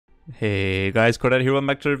Hey guys, CoreData here, welcome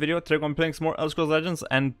back to the video. Today I'm playing some more Elder Scrolls Legends,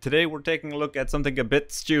 and today we're taking a look at something a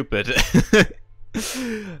bit stupid.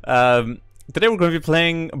 Today we're going to be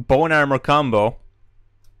playing bow and armor combo.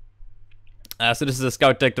 So this is a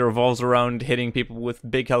scout deck that revolves around hitting people with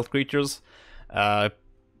big health creatures. The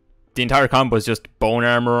entire combo is just bow and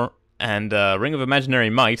armor and Ring of Imaginary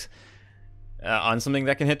Might on something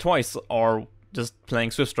that can hit twice, or just playing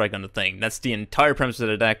Swift Strike on the thing. That's the entire premise of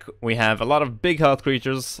the deck. We have a lot of big health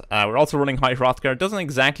creatures. We're also running High Hrothgar. It doesn't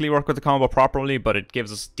exactly work with the combo properly, but it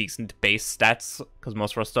gives us decent base stats, because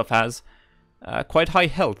most of our stuff has quite high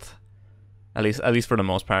health. At least for the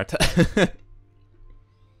most part.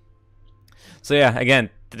 So yeah, again,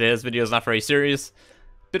 today's video is not very serious.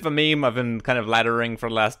 Bit of a meme. I've been kind of laddering for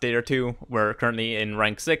the last day or two. We're currently in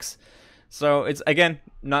rank 6. So it's, again,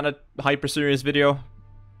 not a hyper serious video.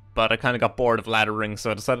 But I kind of got bored of laddering,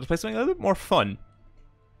 so I decided to play something a little bit more fun.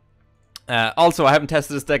 Also, I haven't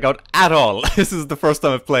tested this deck out at all. This is the first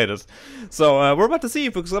time I've played it. So we're about to see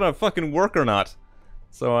if it's gonna fucking work or not.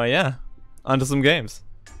 So yeah, on to some games.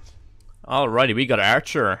 Alrighty, we got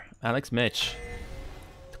Archer, Alex Mitch.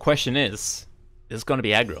 The question is this gonna be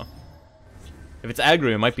aggro? If it's aggro,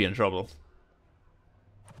 we might be in trouble.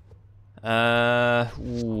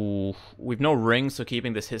 Ooh, we've no rings, so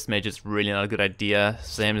keeping this Hiss Mage is really not a good idea.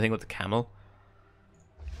 Same thing with the Camel.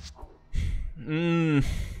 Maybe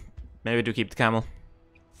I do keep the Camel.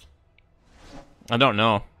 I don't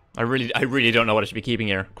know. I really don't know what I should be keeping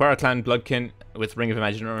here. Quara Clan Bloodkin with Ring of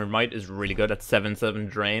Imaginary Might is really good at 7/7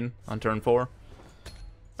 drain on turn 4.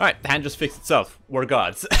 Alright, the hand just fixed itself. We're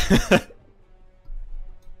gods.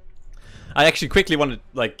 I actually quickly want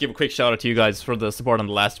to give a quick shout out to you guys for the support on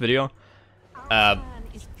the last video.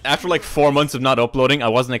 After like 4 months of not uploading, I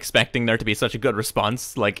wasn't expecting there to be such a good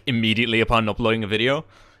response, like immediately upon uploading a video.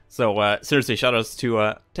 So seriously, shoutouts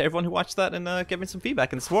to everyone who watched that and gave me some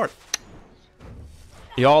feedback and support.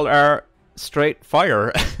 Y'all are straight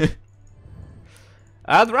fire. The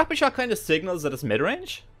Rapid Shot kind of signals that it's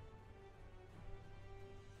mid-range.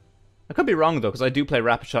 I could be wrong though, because I do play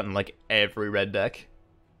Rapid Shot in like every red deck.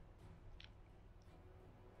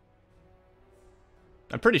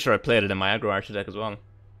 I'm pretty sure I played it in my aggro Archer deck as well.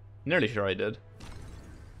 Nearly sure I did.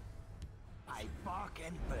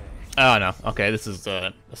 Oh no, okay, this is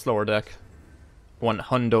a slower deck.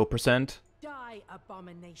 100%. Die,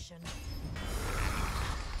 abomination.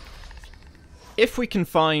 If we can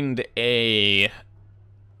find a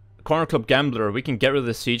Corner Club Gambler, we can get rid of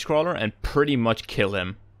the Siege Crawler and pretty much kill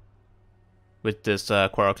him with this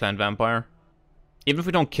Quarrel Clan Vampire. Even if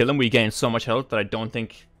we don't kill him, we gain so much health that I don't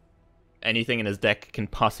think anything in his deck can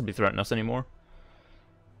possibly threaten us anymore.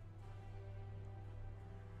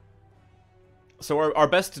 So our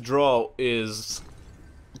best draw is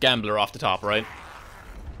Gambler off the top, right?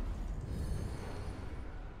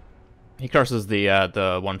 He curses the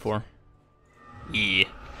 1/4. Yeah.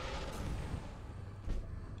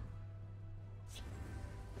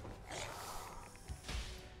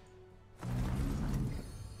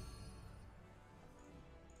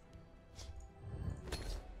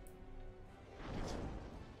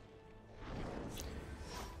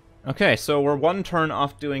 Okay, so we're one turn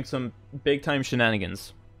off doing some big time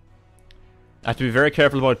shenanigans. I have to be very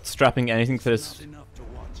careful about strapping anything to this.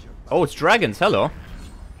 Oh, it's dragons, hello.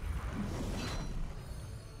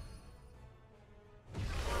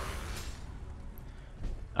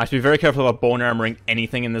 I have to be very careful about bone armoring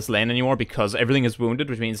anything in this lane anymore, because everything is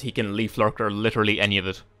wounded, which means he can Leaf Lurker literally any of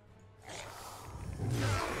it.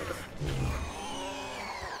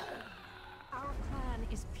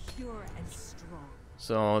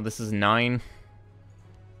 So this is 9.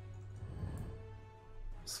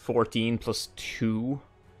 It's 14 plus 2.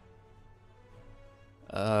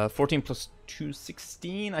 14 plus 2,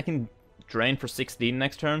 16. I can drain for 16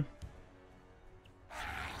 next turn.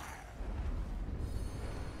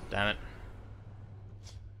 Damn it.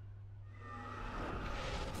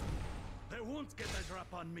 They won't get a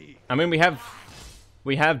drop on me. I mean,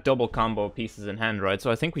 we have double combo pieces in hand, right?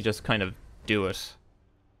 So I think we just kind of do it.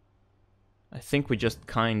 I think we just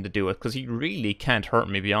kind of do it, because he really can't hurt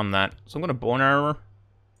me beyond that. So I'm going to Bone Armor.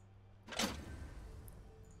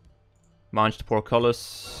 Launch the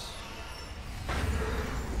Portcullis.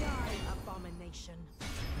 Abomination.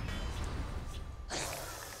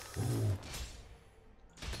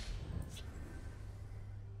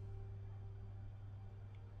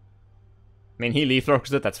 I mean, he Leaf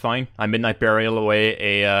Lurkers it, that's fine. I Midnight Burial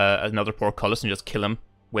away another Portcullis and just kill him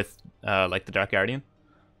with, like, the Dark Guardian.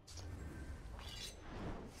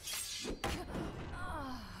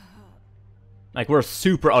 Like, we're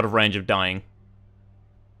super out of range of dying.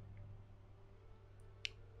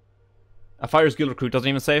 A Fire's Guild recruit doesn't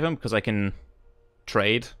even save him because I can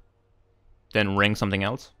trade, then ring something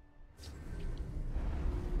else.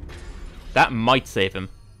 That might save him.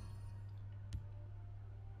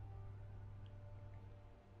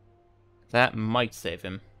 That might save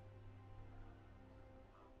him.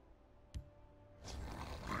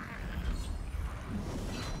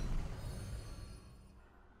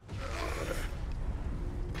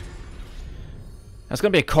 That's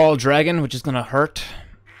gonna be a Call Dragon, which is gonna hurt.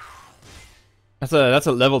 That's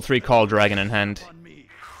a level 3 Call Dragon in hand.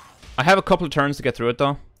 I have a couple of turns to get through it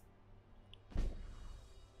though.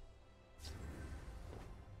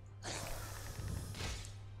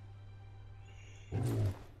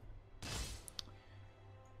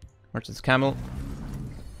 Merchant's Camel.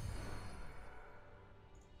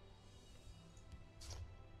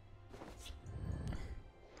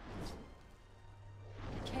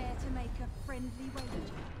 Care to make a friendly wager?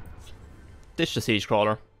 Dish the Siege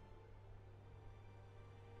Crawler.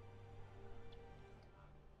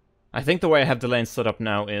 I think the way I have the lane set up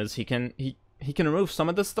now is he can remove some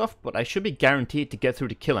of this stuff, but I should be guaranteed to get through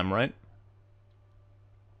to kill him, right?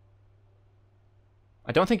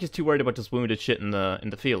 I don't think he's too worried about just wounded shit in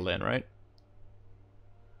the field lane, right?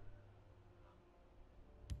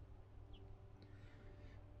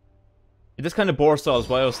 This kind of bore saw is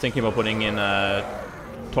why I was thinking about putting in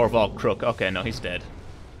Torvald Crook. Okay, no, he's dead.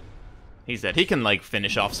 He's dead. He can like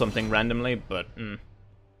finish off something randomly, but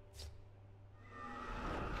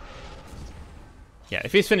yeah,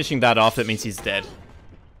 if he's finishing that off, that means he's dead.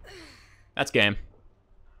 That's game.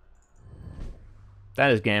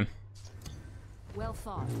 That is game. Well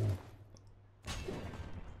thought.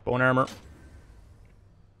 Bone Armor.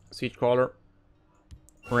 Siege Crawler.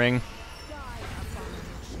 Ring.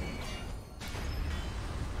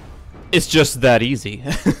 It's just that easy.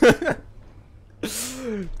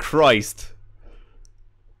 Christ.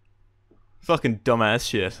 Fucking dumbass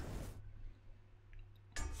shit.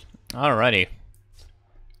 Alrighty.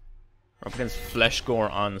 We're up against Flesh Gore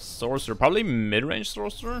on Sorcerer. Probably mid-range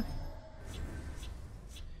Sorcerer?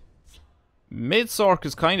 Mid-Sorc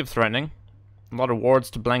is kind of threatening. A lot of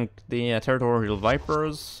wards to blank the Territorial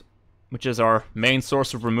Vipers, which is our main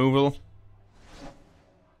source of removal.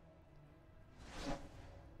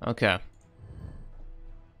 Okay.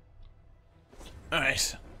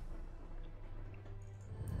 Alright.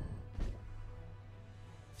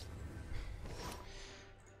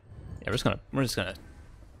 Yeah, we're just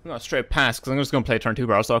gonna straight pass, because I'm just gonna play turn 2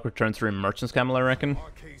 Barrelstalker, turn 3 Merchant's Camel, I reckon.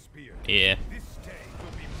 Yeah.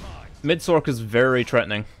 Mid-Sorc is very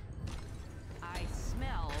threatening. I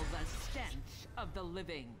smell the stench of the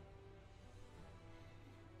living.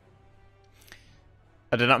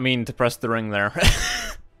 I did not mean to press the ring there.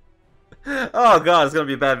 Oh god, it's gonna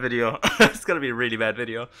be a bad video. It's gonna be a really bad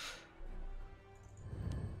video.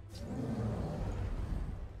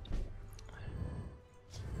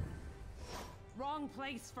 Wrong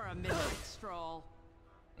place for a midnight stroll.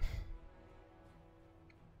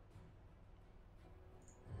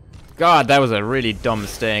 God, that was a really dumb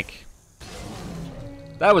mistake.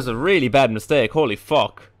 That was a really bad mistake, holy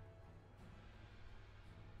fuck.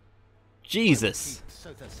 Jesus.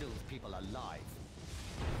 People alive.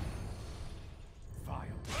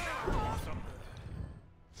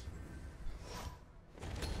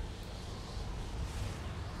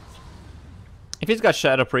 If he's got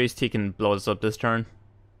Shadow Priest, he can blow us up this turn.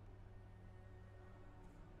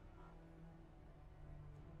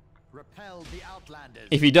 Repel the outlanders.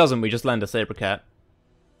 If he doesn't, we just land a Saber Cat.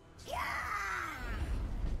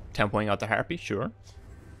 Tempoing out the Harpy, sure.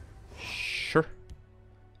 Sure.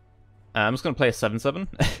 I'm just gonna play a 7/7.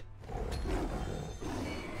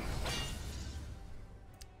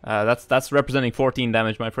 That's representing 14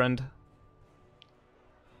 damage, my friend.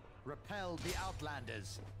 Repel the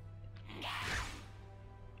outlanders.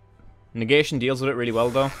 Negation deals with it really well,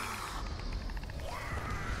 though.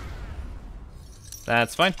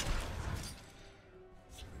 That's fine.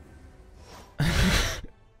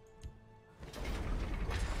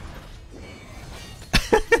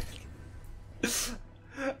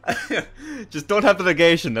 Just don't have the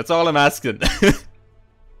negation, that's all I'm asking.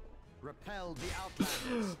 Repel the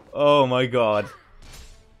outlanders. Oh my god.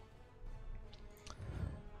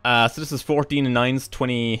 So this is 14 and 9's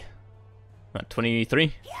 20...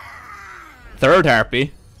 23? Third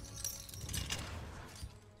Harpy.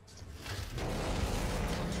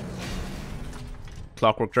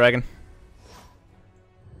 Clockwork Dragon.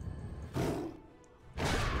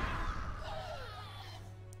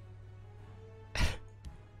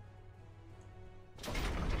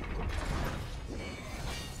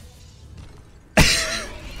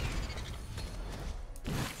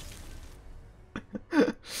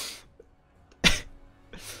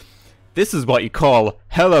 This is what you call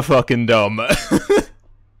hella fucking dumb.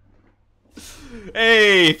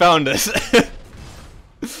 Hey, found it.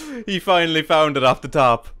 He finally found it off the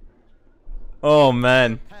top. Oh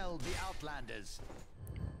man. Repel the outlanders.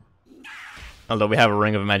 Although we have a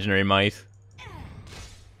Ring of Imaginary Might.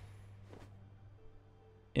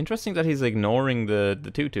 Interesting that he's ignoring the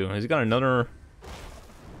 2-2. He's got another...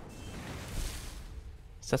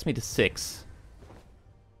 Sets me to 6.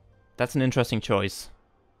 That's an interesting choice.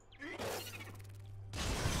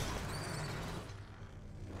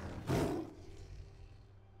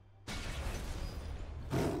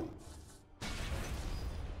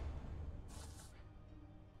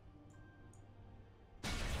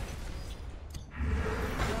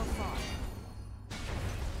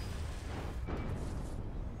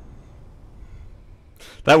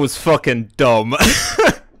 That was fucking dumb.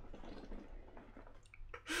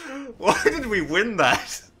 Why did we win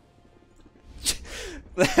that?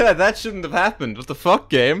 That shouldn't have happened. What the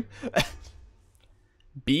fuck, game?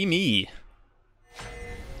 Be me.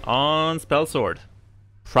 On Spell Sword.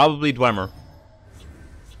 Probably Dwemer.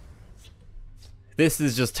 This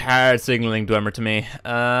is just hard signaling Dwemer to me.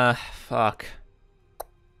 Fuck.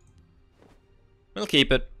 We'll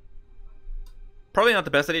keep it. Probably not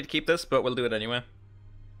the best idea to keep this, but we'll do it anyway.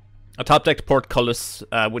 A top decked Portcullis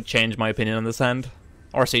would change my opinion on this hand.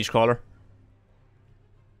 Or Siegecaller.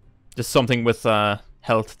 Just something with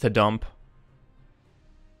health to dump.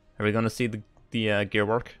 Are we gonna see the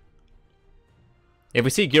Gearwork? If we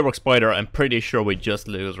see Gearwork Spider, I'm pretty sure we just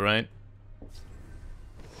lose, right?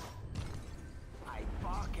 I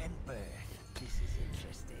bark and birth. This is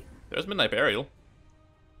interesting. There's Midnight Burial.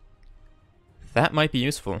 That might be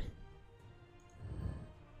useful.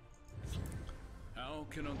 How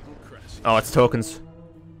can Uncle Cress? Oh, it's tokens.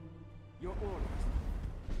 Your orders.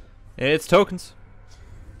 It's tokens.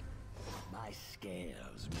 My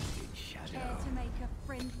scales move in shadow. Care to make a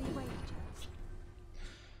friendly wager?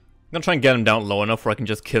 I'm gonna try and get him down low enough where I can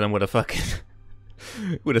just kill him with a fucking...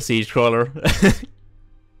 with a Siege Crawler.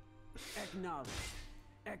 Acknowledge.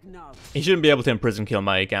 Acknowledge. He shouldn't be able to imprison kill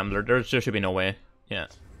my Gambler. There should be no way. Yeah.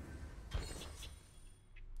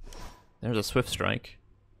 There's a Swift Strike.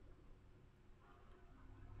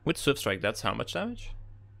 With Swift Strike, that's how much damage?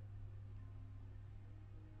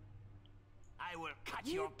 I will cut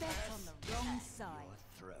You your bet purse on the wrong and side.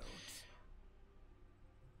 your throat.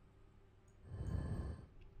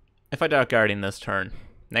 If I Dark Guardian this turn,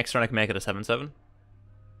 next turn I can make it a 7/7.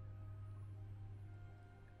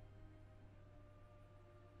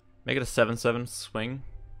 Make it a 7/7 swing.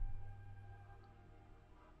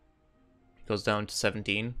 Goes down to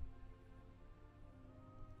 17.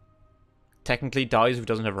 Technically dies if it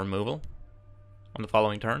doesn't have removal on the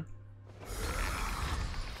following turn.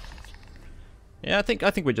 Yeah, I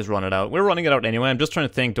think we just run it out. We're running it out anyway. I'm just trying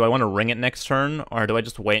to think, do I want to ring it next turn, or do I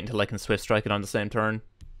just wait until I can Swift Strike it on the same turn?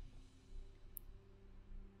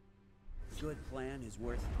 Good plan is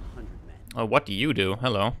worth 100 men. Oh, what do you do?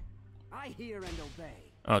 Hello. I hear and obey.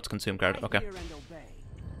 Oh, it's consume card. I Okay. hear and obey.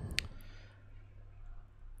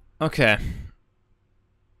 Okay.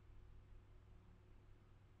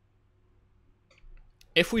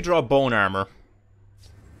 If we draw Bone Armor...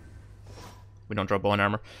 We don't draw Bone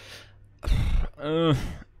Armor.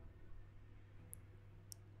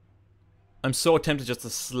 I'm so tempted just to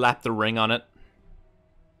slap the ring on it.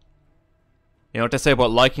 You know what they say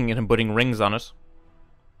about liking it and putting rings on it?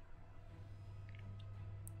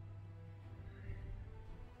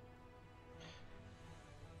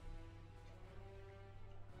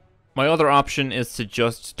 My other option is to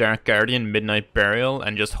just Dark Guardian, Midnight Burial,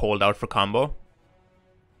 and just hold out for combo.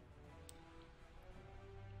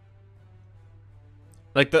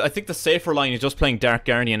 Like, I think the safer line is just playing Dark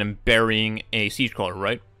Guardian and burying a Siegecaller,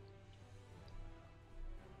 right?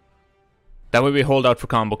 That way we hold out for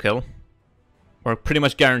combo kill. We're pretty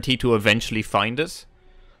much guaranteed to eventually find it.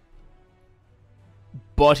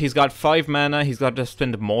 But he's got 5 mana, he's got to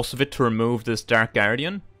spend most of it to remove this Dark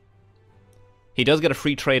Guardian. He does get a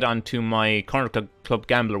free trade onto my Corner Club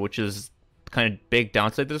Gambler, which is kind of big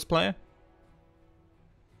downside to this play.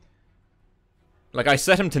 Like, I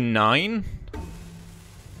set him to 9.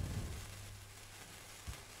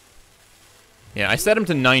 Yeah, I set him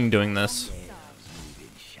to 9 doing this.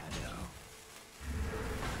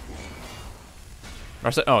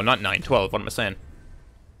 Oh, not 9, 12, what am I saying?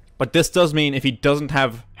 But this does mean if he doesn't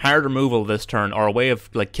have hard removal this turn, or a way of,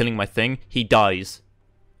 like, killing my thing, he dies.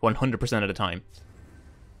 100% of the time.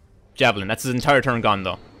 Javelin, that's his entire turn gone,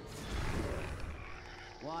 though.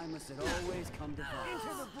 Why must it always come to that? Into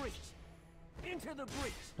the breach. Into the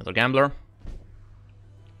breach. Another Gambler.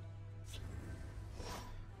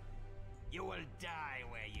 You will die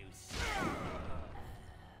where you stand.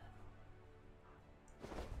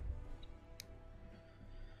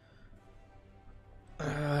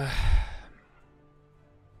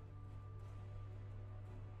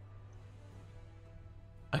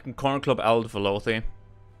 can Corner Club Ald Velothi.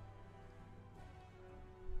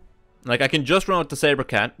 Like, I can just run with the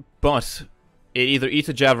Sabercat, but it either eats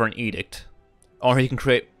a Jav or an Edict. Or he can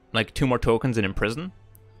create, like, 2 more tokens and imprison.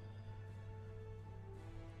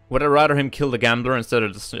 Would I rather him kill the Gambler instead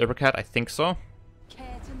of the Sabercat? I think so.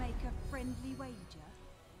 Care to make a friendly wager?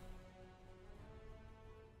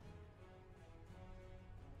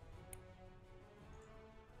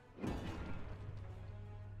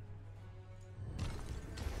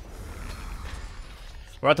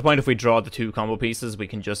 We're at the point if we draw the 2 combo pieces, we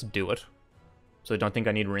can just do it. So I don't think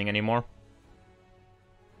I need Ring anymore.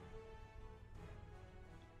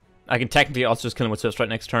 I can technically also just kill him with Swift Strike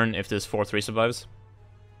next turn if this 4-3 survives.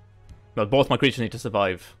 Well, both my creatures need to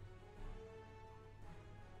survive.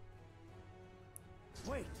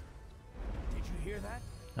 Wait. Did you hear that?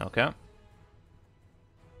 Okay.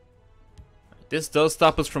 This does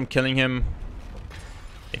stop us from killing him.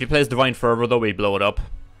 If he plays Divine Fervor, though, we blow it up.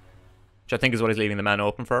 Which I think is what he's leaving the mana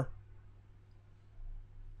open for.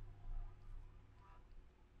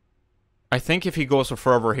 I think if he goes for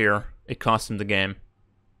Fervor here, it costs him the game.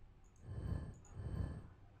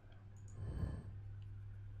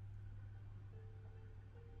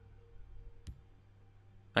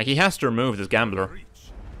 Like, he has to remove this Gambler.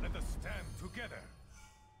 Let us stand together.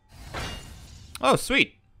 Oh,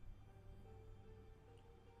 sweet.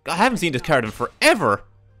 I haven't seen this card in forever.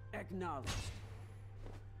 Acknowledged.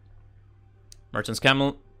 Merchant's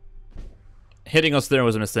Camel. Hitting us there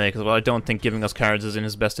was a mistake, well, I don't think giving us cards is in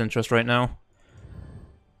his best interest right now.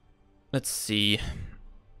 Let's see.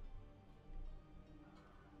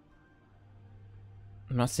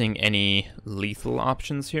 I'm not seeing any lethal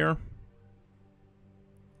options here.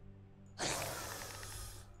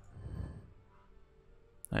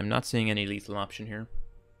 I'm not seeing any lethal option here.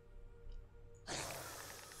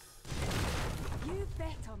 You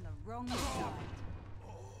bet on the wrong side.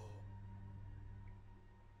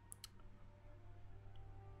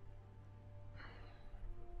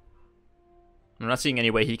 I'm not seeing any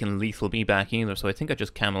way he can lethal me back either, so I think I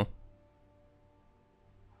just Camel.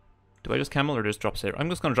 Do I just Camel or just drop Saber? I'm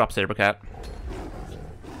just going to drop Sabercat.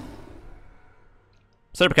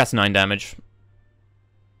 Sabercat's 9 damage.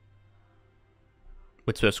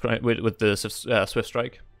 With Swift Strike, with the Swift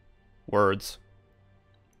Strike. Words.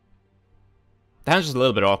 The hand's just a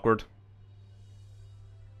little bit awkward.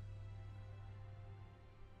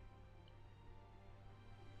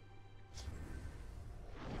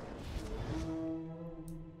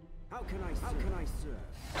 How can I serve?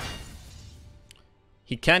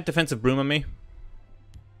 He can't defensive broom on me.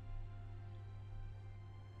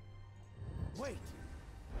 Wait.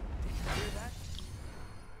 Did you hear that?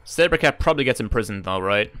 Sabercat probably gets imprisoned though,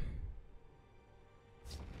 right?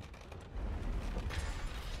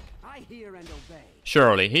 I hear and obey.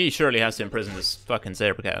 Surely. He surely has to imprison this fucking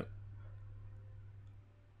Sabercat.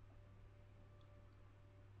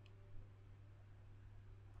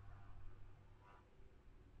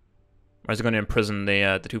 Or is he going to imprison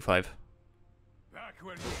the 2/5? Back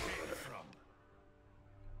where you came from.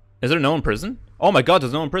 Is there no imprison? Oh my god,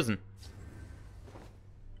 there's no imprison.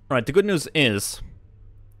 Alright, the good news is,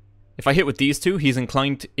 if I hit with these two, he's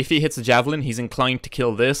inclined, if he hits a Javelin, he's inclined to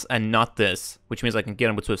kill this and not this, which means I can get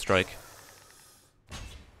him with Swift Strike.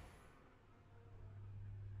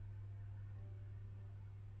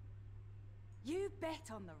 You bet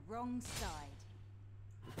on the wrong side.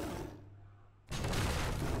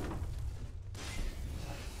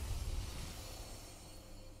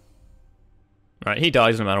 Alright, he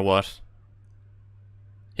dies no matter what.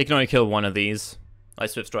 He can only kill one of these. I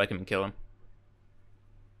Swift Strike him and kill him.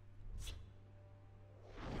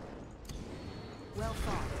 Well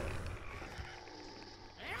fought.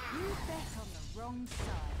 You bet on the wrong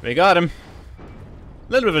side. We got him.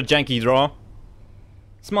 A little bit of a janky draw.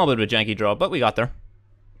 Small bit of a janky draw, but we got there.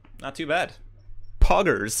 Not too bad.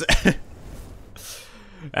 Poggers.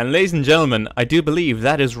 And ladies and gentlemen, I do believe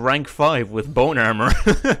that is rank 5 with bone armor.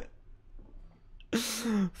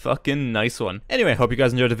 Fucking nice one. Anyway, hope you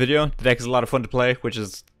guys enjoyed the video. The deck is a lot of fun to play, which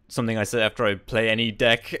is something I say after I play any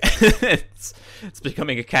deck. it's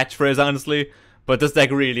becoming a catchphrase, honestly. But this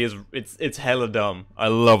deck really is, it's hella dumb. I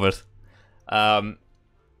love it.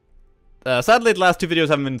 Sadly, the last 2 videos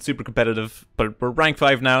haven't been super competitive, but we're rank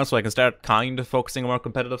 5 now, so I can start kind of focusing on more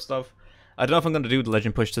competitive stuff. I don't know if I'm going to do the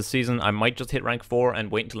Legend push this season. I might just hit rank 4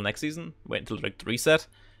 and wait until next season. Wait until like the reset.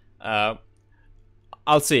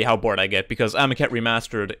 I'll see how bored I get, because Amonkhet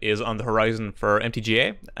Remastered is on the horizon for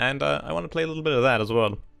MTGA, and I want to play a little bit of that as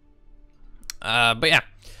well. But yeah.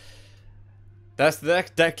 That's the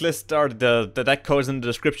deck list, or the deck code's in the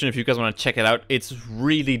description if you guys want to check it out. It's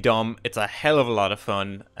really dumb. It's a hell of a lot of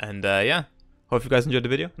fun, and yeah. Hope you guys enjoyed the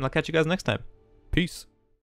video, and I'll catch you guys next time. Peace.